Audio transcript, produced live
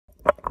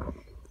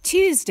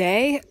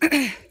Tuesday,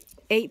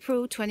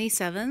 April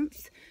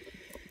 27th.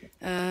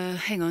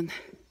 Hang on,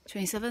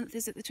 27th?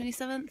 Is it the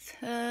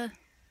 27th?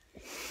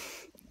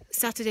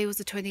 Saturday was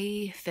the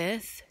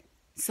 25th.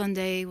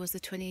 Sunday was the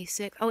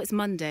 26th. Oh, it's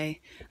Monday.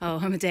 Oh,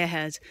 I'm a day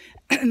ahead.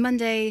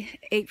 Monday,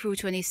 April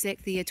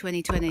 26th, the year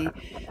 2020.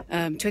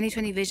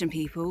 2020 vision,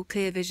 people.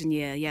 Clear vision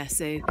year. Yeah,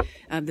 so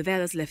the veil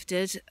is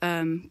lifted.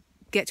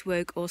 Get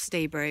woke or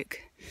stay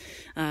broke.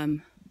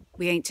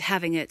 We ain't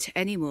having it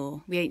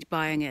anymore. We ain't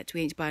buying it.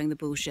 We ain't buying the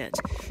bullshit.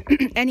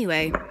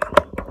 Anyway,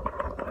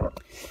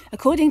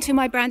 according to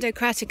my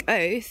brandocratic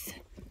oath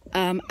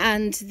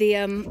and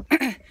the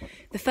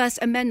the First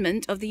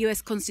Amendment of the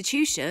US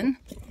Constitution,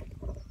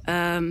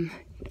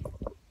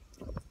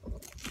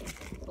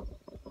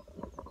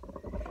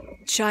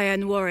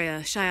 Cheyenne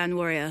warrior.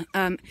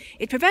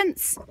 It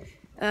prevents.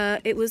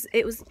 It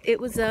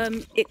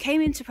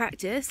came into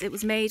practice. It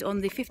was made on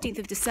the 15th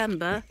of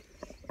December,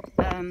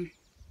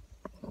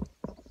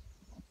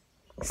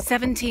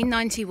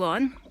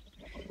 1791.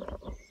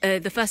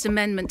 The First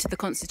Amendment to the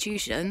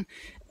Constitution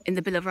in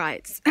the Bill of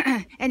Rights.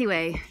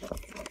 Anyway,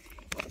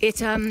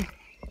 it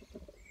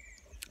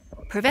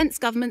prevents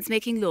governments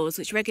making laws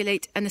which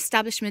regulate an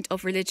establishment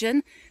of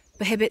religion,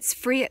 prohibits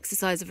free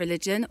exercise of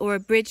religion, or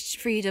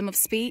abridged freedom of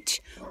speech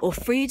or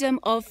freedom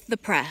of the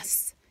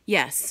press.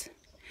 Yes.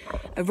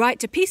 A right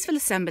to peaceful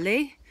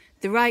assembly,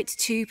 the right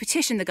to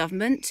petition the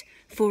government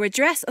for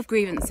redress of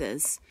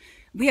grievances.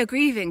 We are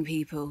grieving,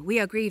 people. We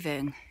are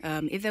grieving.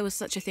 If there was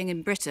such a thing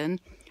in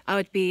Britain, I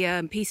would be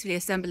peacefully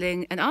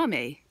assembling an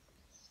army.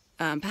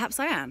 Perhaps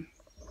I am.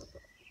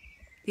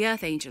 The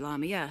Earth Angel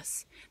Army,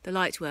 yes. The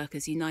Light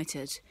Workers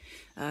United.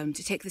 To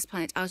take this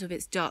planet out of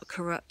its dark,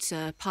 corrupt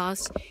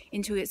past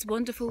into its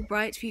wonderful,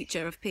 bright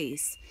future of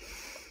peace.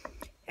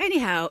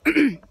 Anyhow,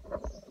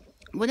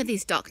 one of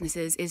these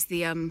darknesses is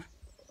the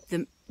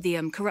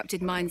corrupted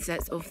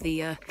mindsets of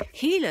the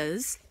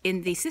healers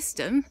in the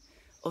system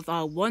of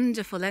our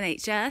wonderful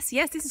NHS.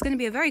 Yes, this is going to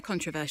be a very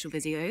controversial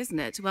video, isn't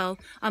it? Well,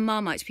 I'm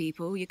Marmite,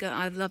 people. You go,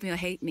 either love me or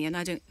hate me, and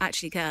I don't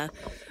actually care,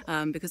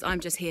 because I'm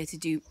just here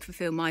to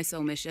fulfill my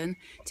soul mission,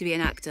 to be an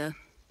actor.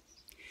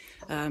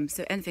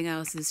 So anything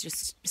else is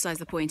just besides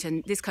the point.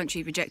 And this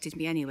country rejected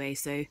me anyway,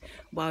 so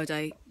why would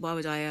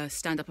I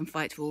stand up and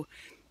fight for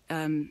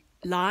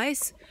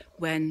lies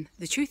when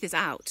the truth is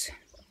out?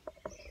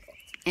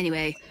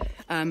 Anyway,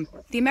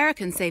 the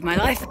Americans saved my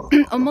life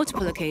on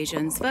multiple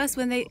occasions. First,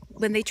 when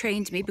they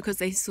trained me because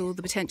they saw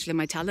the potential in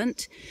my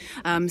talent.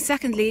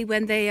 Secondly,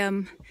 when they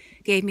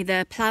gave me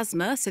their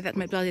plasma, so that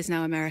my blood is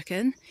now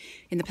American,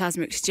 in the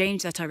plasma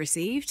exchange that I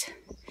received.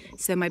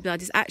 So my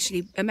blood is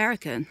actually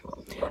American.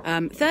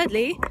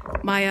 Thirdly,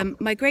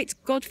 my great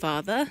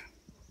godfather,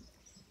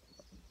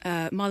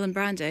 Marlon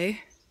Brando,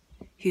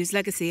 whose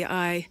legacy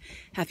I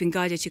have been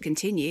guided to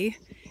continue,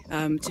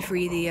 to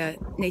free the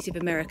Native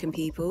American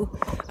people,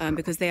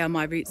 because they are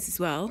my roots as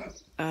well,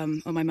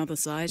 on my mother's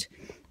side.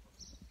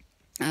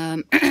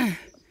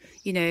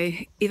 You know,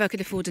 if I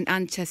could afford an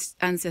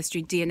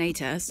ancestry DNA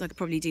test, I could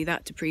probably do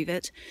that to prove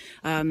it.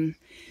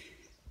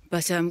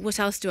 But what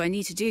else do I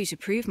need to do to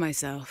prove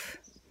myself?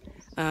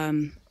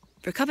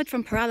 Recovered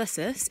from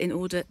paralysis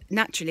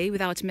naturally,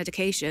 without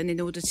medication, in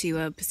order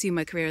to pursue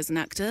my career as an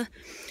actor.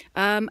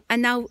 And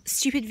now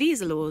stupid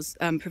visa laws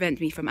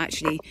prevent me from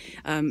actually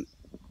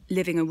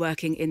living and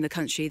working in the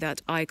country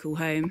that I call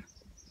home.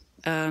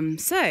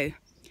 So,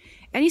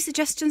 any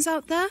suggestions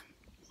out there?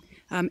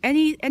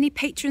 Any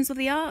patrons of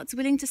the arts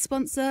willing to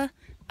sponsor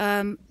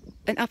an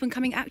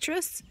up-and-coming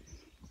actress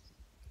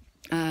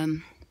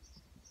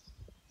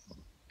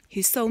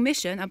whose sole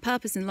mission and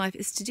purpose in life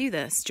is to do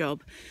this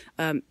job,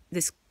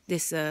 this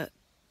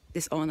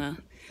honour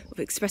of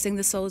expressing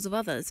the souls of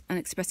others and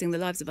expressing the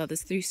lives of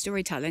others through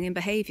storytelling and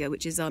behaviour,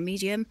 which is our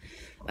medium.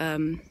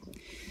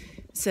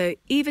 So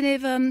even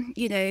if,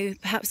 you know,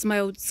 perhaps my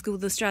old school,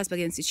 the Strasbourg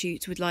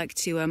Institute, would like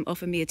to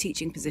offer me a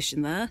teaching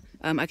position there,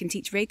 I can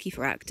teach Reiki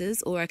for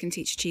actors, or I can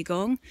teach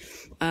Qigong,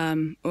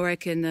 or I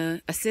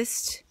can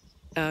assist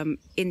in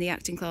the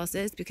acting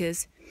classes,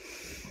 because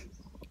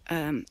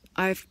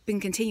I've been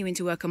continuing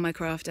to work on my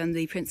craft and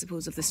the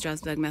principles of the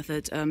Strasbourg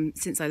method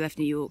since I left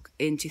New York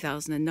in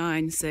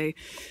 2009. So,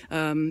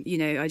 you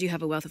know, I do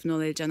have a wealth of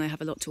knowledge and I have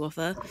a lot to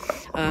offer.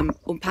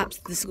 Or perhaps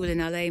the school in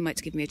LA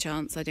might give me a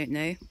chance, I don't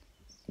know.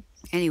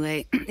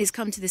 Anyway, it's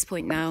come to this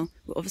point now.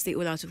 We're obviously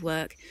all out of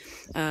work,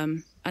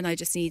 and I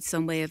just need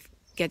some way of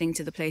getting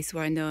to the place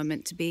where I know I'm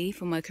meant to be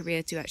for my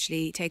career to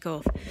actually take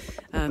off.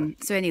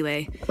 So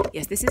anyway,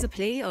 yes, this is a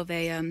plea of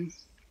a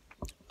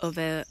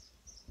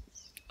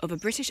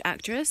British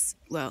actress.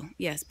 Well,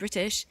 yes,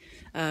 British.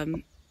 I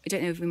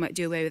don't know if we might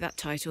do away with that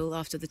title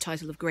after the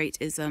title of great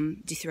is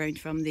dethroned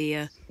from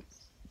the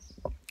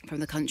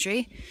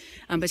country.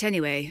 But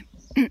anyway,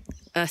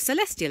 a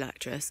celestial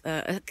actress,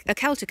 a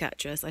Celtic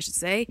actress, I should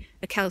say.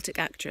 A Celtic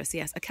actress,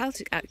 yes, a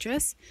Celtic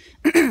actress.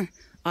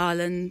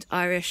 Ireland,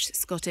 Irish,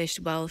 Scottish,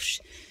 Welsh,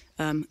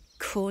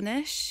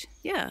 Cornish,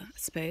 yeah, I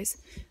suppose.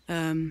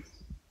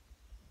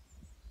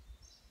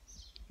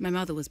 My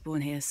mother was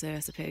born here, so I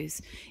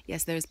suppose,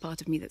 yes, there is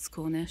part of me that's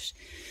Cornish.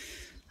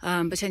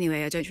 But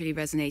anyway, I don't really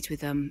resonate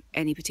with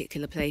any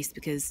particular place,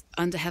 because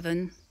under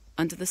heaven,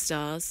 under the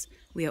stars,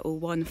 we are all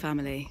one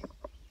family.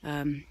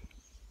 I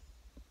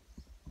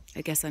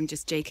guess I'm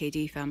just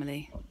JKD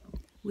family.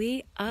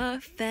 We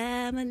are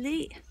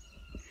family.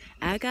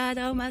 I got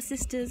all my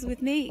sisters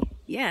with me.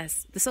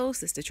 Yes, the soul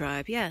sister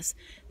tribe. Yes,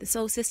 the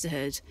soul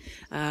sisterhood.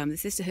 The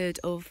sisterhood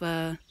of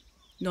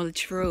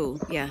knowledge for all.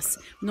 Yes,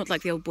 not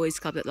like the old boys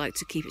club that like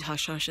to keep it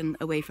hush hush and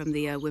away from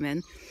the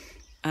women.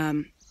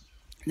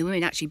 The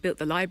women actually built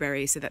the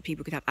library so that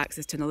people could have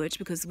access to knowledge,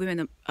 because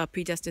women are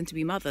predestined to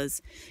be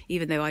mothers,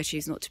 even though I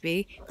choose not to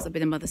be, because I've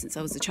been a mother since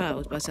I was a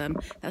child. But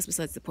that's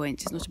besides the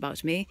point. It's not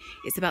about me.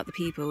 It's about the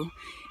people,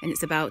 and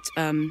it's about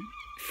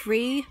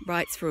free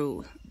rights for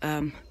all.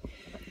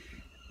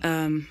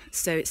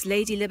 So it's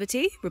Lady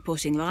Liberty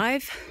reporting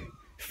live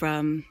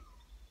from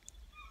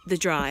the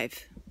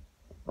Drive.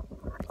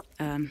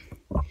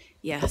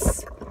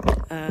 Yes,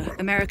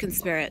 American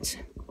spirit.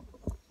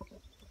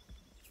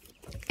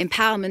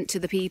 Empowerment to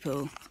the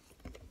people.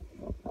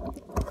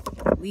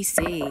 We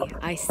see,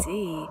 I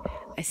see,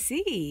 I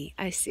see,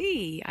 I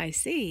see, I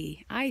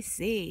see, I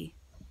see,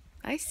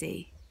 I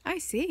see, I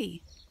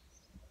see.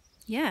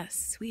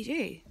 Yes, we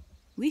do.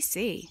 We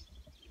see.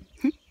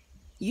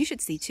 You should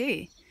see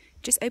too.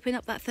 Just open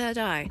up that third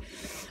eye,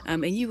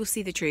 and you will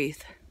see the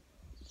truth.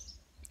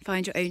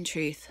 Find your own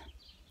truth.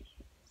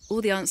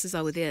 All the answers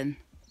are within.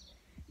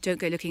 Don't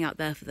go looking out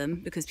there for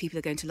them, because people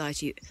are going to lie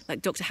to you.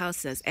 Like Dr. House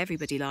says,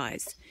 everybody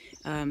lies.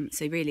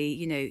 So really,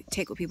 you know,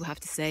 take what people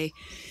have to say.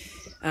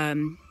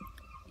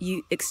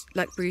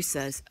 Like Bruce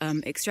says,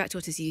 extract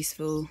what is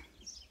useful.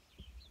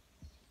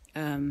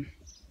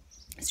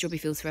 Strawberry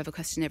Fields Forever,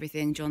 question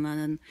everything, John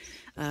Lennon.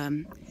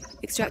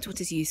 Extract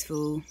what is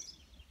useful,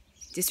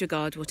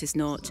 disregard what is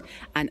not,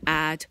 and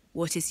add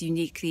what is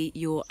uniquely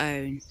your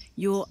own.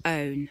 Your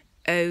own.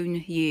 Own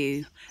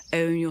you,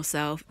 own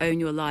yourself, own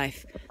your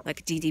life,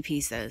 like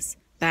DDP says.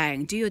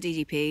 Bang, do your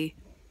DDP,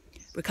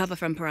 recover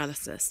from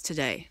paralysis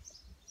today.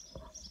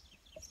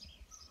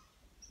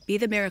 Be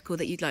the miracle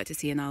that you'd like to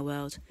see in our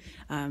world,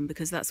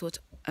 because that's what,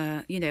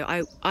 you know,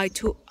 I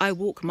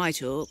walk my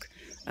talk,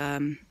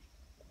 and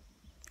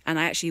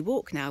I actually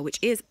walk now, which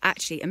is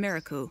actually a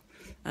miracle,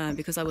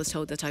 because I was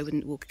told that I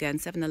wouldn't walk again.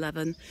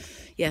 7-Eleven,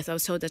 yes, I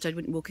was told that I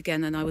wouldn't walk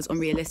again, and I was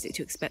unrealistic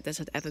to expect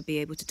that I'd ever be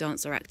able to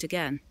dance or act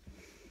again.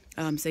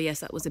 So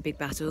yes, that was a big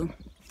battle.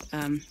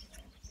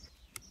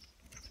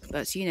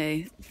 But you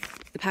know,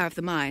 the power of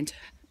the mind.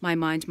 My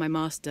Mind, My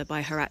Master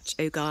by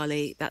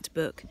HeyOKa, that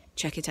book,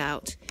 check it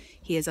out.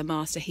 He is a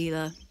master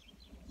healer.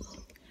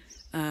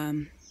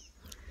 Learn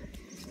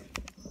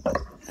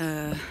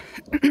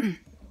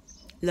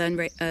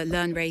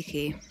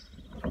Reiki.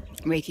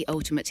 Reiki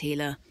Ultimate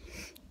Healer.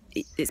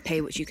 It's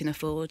pay what you can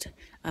afford.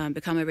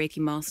 Become a Reiki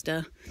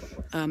master.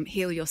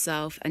 Heal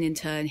yourself, and in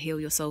turn heal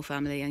your soul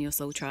family and your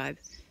soul tribe.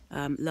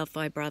 Love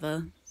thy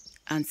brother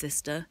and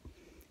sister.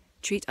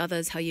 Treat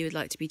others how you would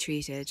like to be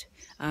treated.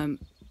 And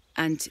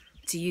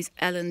to use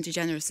Ellen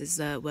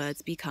DeGeneres'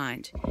 words, be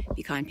kind.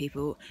 Be kind,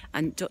 people.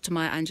 And Dr.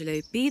 Maya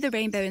Angelou, be the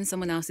rainbow in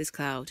someone else's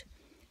cloud.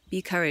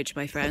 Be courage,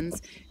 my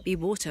friends. Be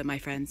water, my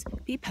friends.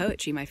 Be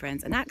poetry, my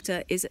friends. An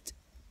actor is at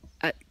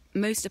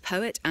most a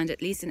poet and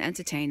at least an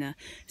entertainer.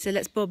 So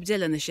let's Bob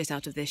Dylan the shit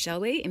out of this, shall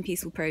we? In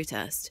peaceful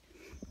protest.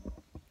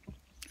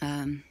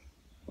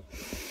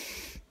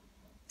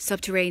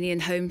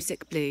 Subterranean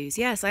homesick blues.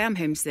 Yes, I am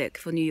homesick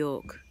for New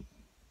York.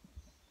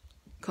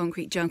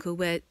 Concrete jungle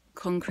where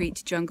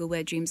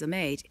dreams are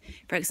made.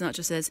 Frank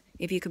Sinatra says,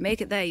 if you can make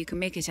it there, you can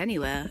make it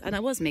anywhere. And I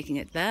was making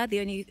it there. The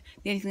only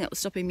thing that was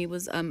stopping me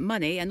was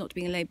money, and not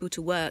being able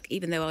to work,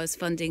 even though I was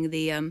funding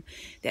the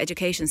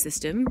education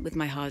system with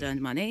my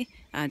hard-earned money,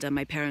 and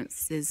my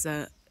parents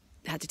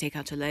had to take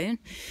out a loan.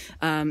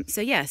 So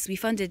yes, we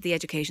funded the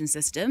education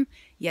system.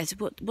 Yet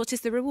what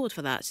is the reward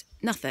for that?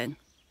 Nothing.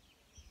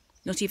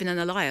 Not even an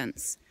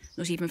alliance.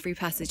 Not even free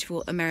passage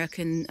for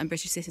American and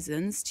British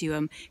citizens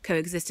to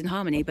coexist in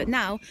harmony. But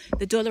now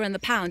the dollar and the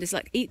pound is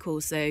like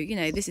equal. So, you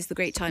know, this is the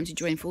great time to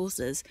join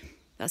forces.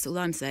 That's all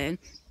I'm saying.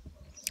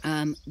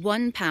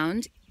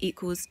 £1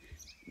 equals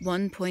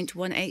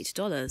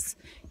 $1.18.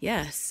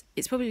 Yes,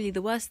 it's probably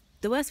the worst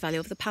value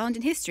of the pound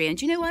in history. And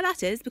do you know why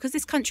that is? Because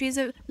this country is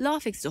a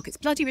laughingstock. It's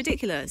bloody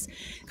ridiculous.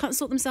 Can't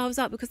sort themselves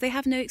out because they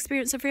have no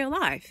experience of real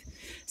life.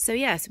 So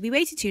yes, we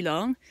waited too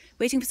long,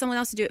 waiting for someone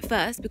else to do it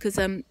first, because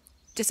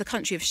just a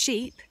country of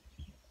sheep.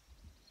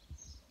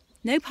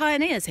 No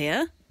pioneers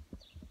here.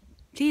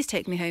 Please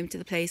take me home to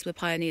the place where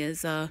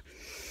pioneers are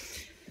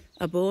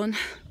born,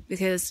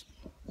 because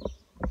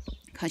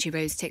country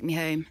roads take me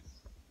home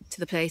to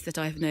the place that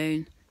I've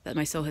known, that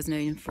my soul has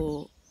known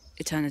for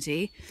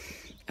eternity.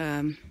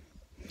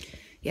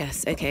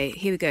 Yes, okay,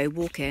 here we go,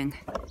 walking.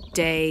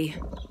 Day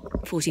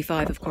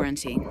 45 of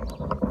quarantine.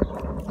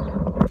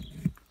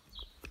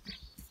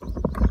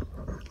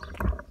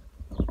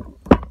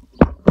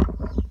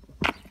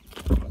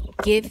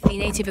 Give the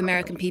Native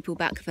American people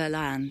back their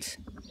land.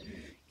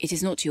 It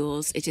is not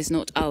yours, it is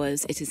not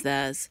ours, it is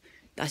theirs.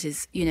 That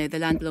is, you know, the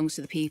land belongs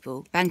to the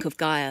people. Bank of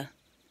Gaia.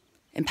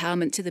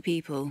 Empowerment to the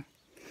people.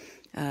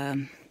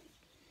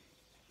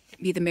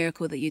 Be the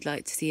miracle that you'd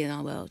like to see in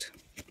our world.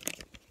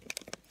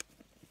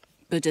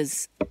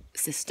 Buddha's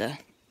sister.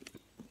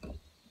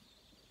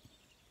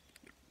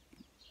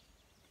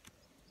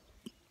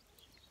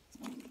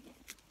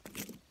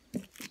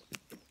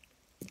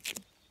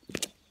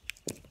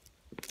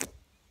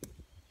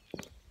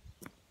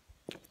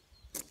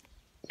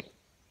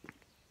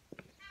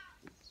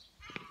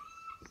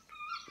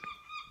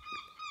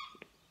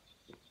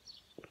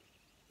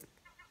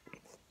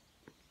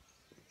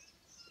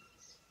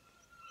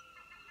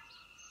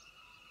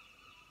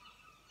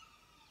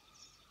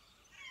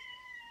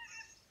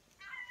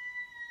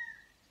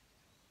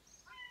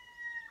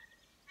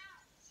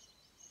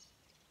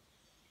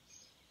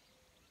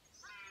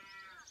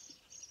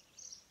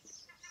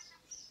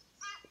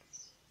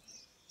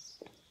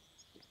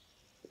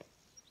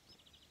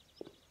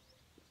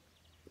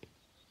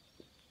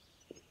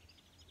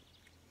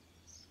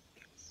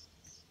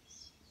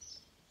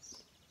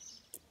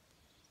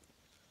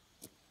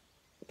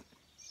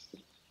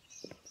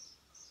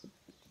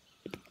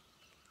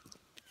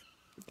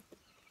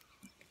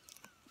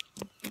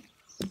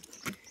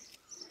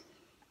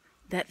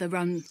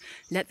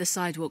 Let the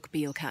sidewalk be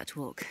your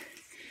catwalk.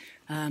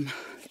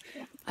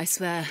 I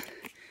swear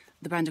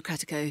the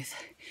Brandocratic oath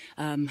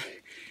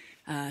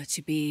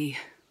to be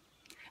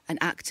an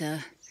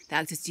actor, the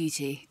actor's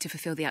duty, to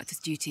fulfill the actor's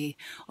duty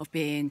of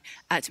being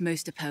at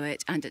most a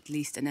poet and at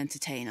least an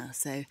entertainer.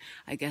 So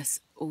I guess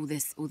all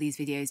these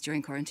videos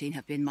during quarantine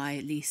have been my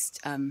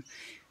least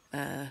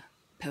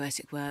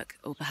poetic work,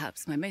 or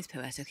perhaps my most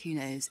poetic, who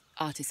knows.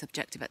 Art is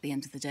subjective at the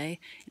end of the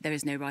day. There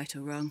is no right or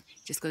wrong.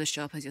 You just got to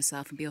show up as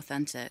yourself and be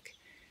authentic.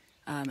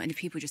 And if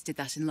people just did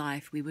that in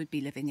life, we would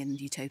be living in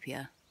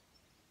utopia.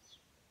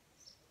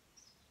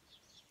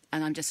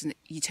 And I'm just a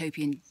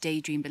utopian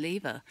daydream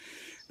believer.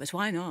 But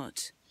why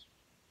not?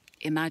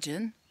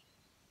 Imagine.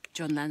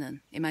 John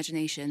Lennon.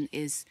 Imagination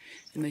is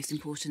the most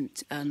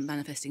important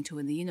manifesting tool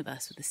in the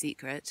universe for The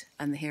Secret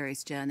and the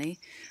hero's journey.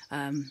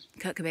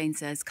 Kurt Cobain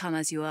says, "Come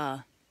as you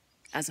are."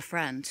 As a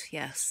friend,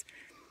 yes.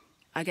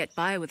 I get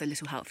by with a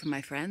little help from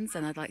my friends,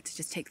 and I'd like to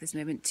just take this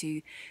moment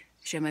to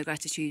show my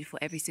gratitude for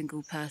every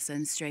single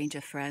person,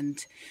 stranger,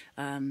 friend,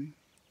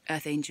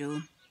 earth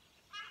angel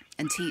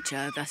and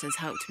teacher that has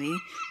helped me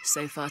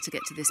so far to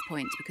get to this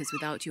point, because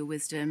without your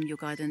wisdom, your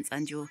guidance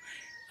and your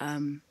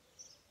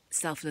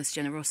selfless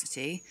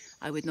generosity,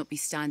 I would not be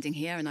standing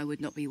here and I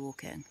would not be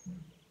walking.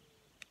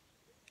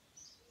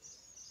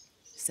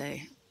 So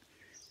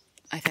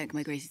I thank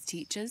my greatest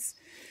teachers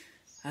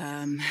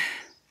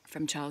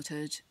from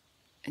childhood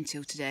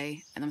until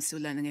today, and I'm still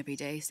learning every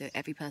day. So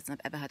every person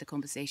I've ever had a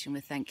conversation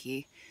with, thank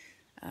you.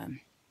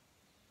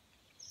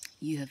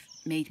 You have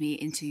made me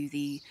into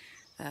the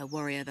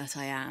warrior that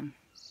I am.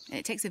 And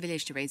it takes a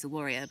village to raise a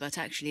warrior, but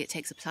actually it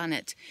takes a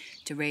planet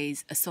to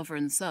raise a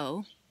sovereign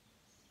soul.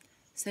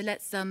 So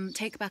let's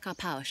take back our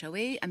power, shall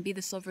we? And be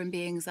the sovereign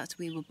beings that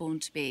we were born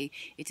to be.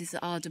 It is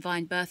our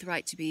divine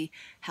birthright to be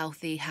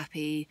healthy,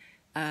 happy,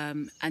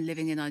 and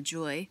living in our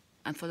joy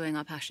and following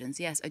our passions.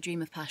 Yes, A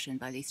Dream of Passion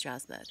by Lee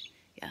Strasberg.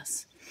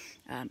 Yes.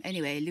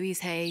 Anyway,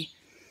 Louise Hay,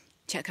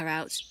 check her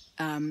out.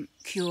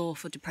 Cure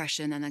for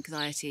depression and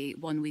anxiety.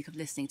 1 week of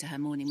listening to her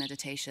morning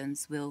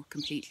meditations will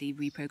completely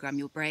reprogram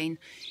your brain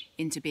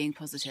into being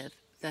positive.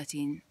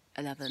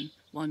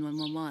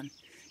 13111111.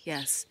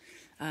 Yes.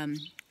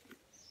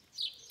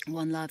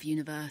 One love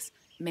universe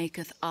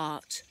maketh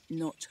art,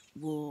 not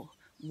war.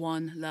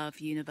 One love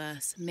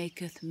universe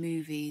maketh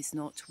movies,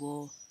 not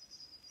war.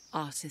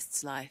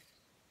 Artist's life.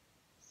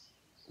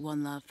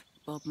 One love,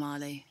 Bob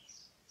Marley.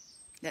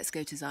 Let's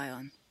go to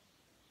Zion.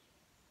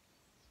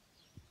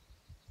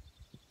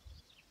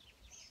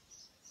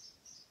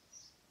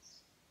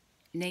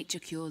 Nature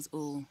Cures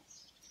All.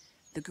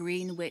 The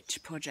Green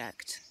Witch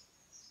Project.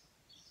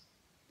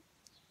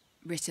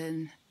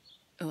 Written,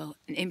 well,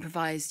 an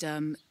improvised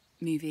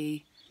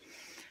movie.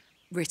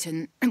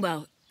 Written,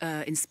 well,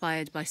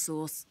 inspired by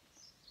source.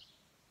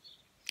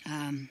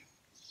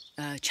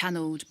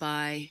 Channeled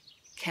by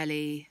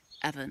Kelly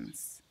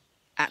Evans,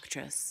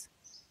 actress.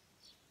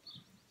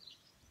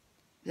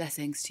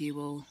 Blessings to you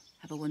all.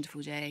 Have a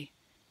wonderful day.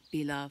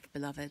 Be loved,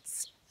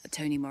 beloveds.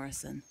 Toni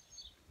Morrison.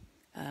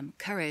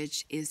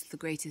 Courage is the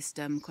greatest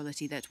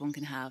quality that one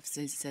can have,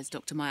 so says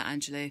Dr. Maya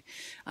Angelou.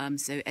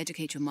 So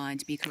educate your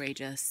mind, be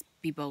courageous,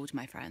 be bold,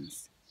 my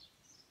friends.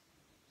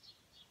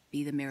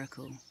 Be the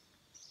miracle.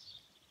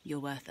 You're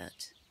worth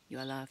it. You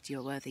are loved, you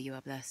are worthy, you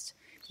are blessed.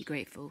 Be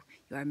grateful.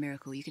 You are a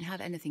miracle. You can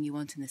have anything you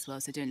want in this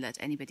world, so don't let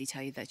anybody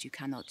tell you that you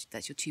cannot,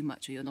 that you're too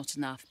much or you're not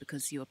enough,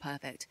 because you are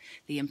perfect,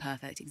 the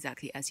imperfect,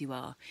 exactly as you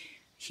are.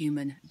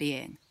 Human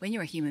being. When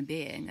you're a human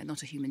being and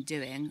not a human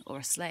doing or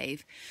a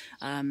slave,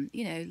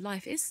 you know,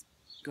 life is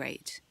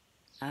great.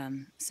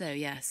 So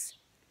yes,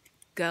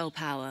 girl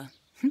power.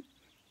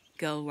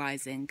 Girl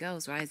rising.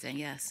 Girls rising,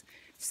 yes.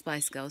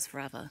 Spice Girls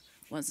forever.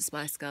 Once a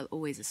Spice Girl,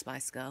 always a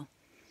Spice Girl.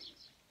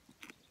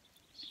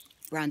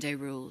 Brando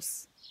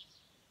rules.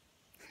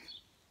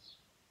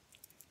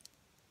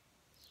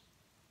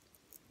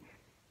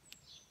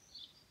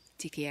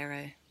 Te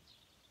quiero.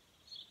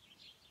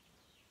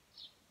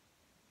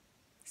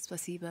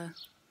 Spasiba.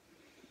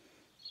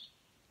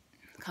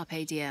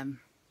 Carpe diem.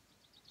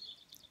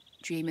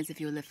 Dream as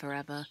if you'll live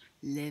forever.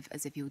 Live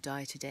as if you'll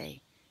die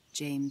today.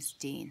 James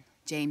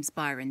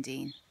Byron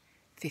Dean.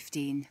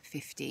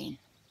 1515.